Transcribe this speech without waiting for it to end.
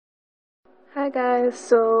Hi guys,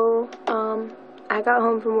 so I got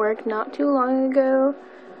home from work not too long ago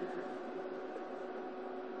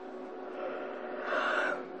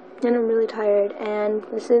and I'm really tired, and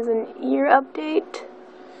this is an ear update.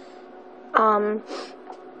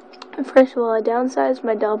 First of all, I downsized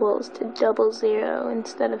my doubles to 00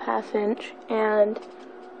 instead of 1/2 inch, and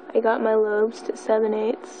I got my lobes to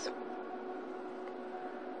 7/8.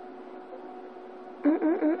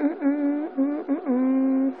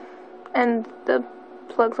 And the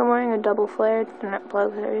plugs I'm wearing are double flared. They're not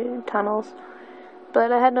plugs, they're tunnels.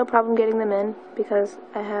 But I had no problem getting them in because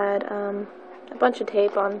I had a bunch of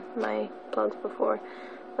tape on my plugs before.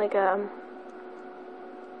 Like a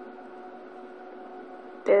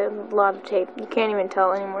lot of tape. You can't even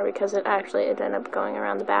tell anymore because it ended up going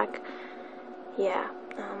around the back. Yeah,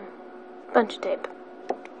 bunch of tape.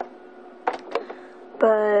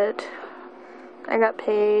 But I got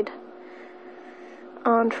paid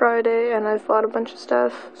on Friday and I've bought a bunch of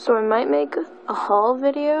stuff, so I might make a haul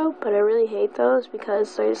video, but I really hate those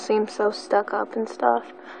because they seem so stuck up and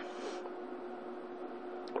stuff.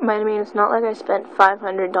 But I mean, it's not like I spent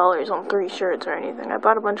 $500 on 3 shirts or anything. I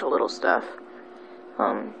bought a bunch of little stuff,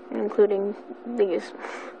 including these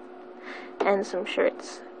and some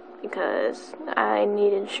shirts because I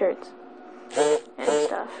needed shirts and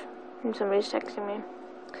stuff, and somebody's texting me.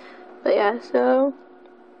 But yeah, so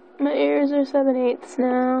my ears are 7/8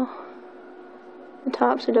 now. The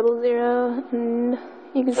tops are 00, and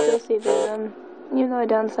you can still see through them, even though I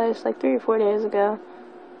downsized like 3 or 4 days ago.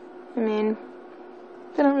 I mean,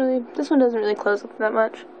 this one doesn't really close up that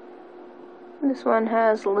much. This one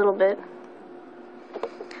has a little bit.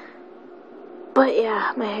 But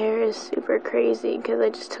yeah, my hair is super crazy because I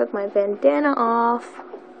just took my bandana off.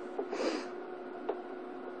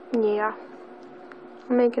 Yeah.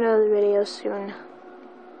 I'll make another video soon.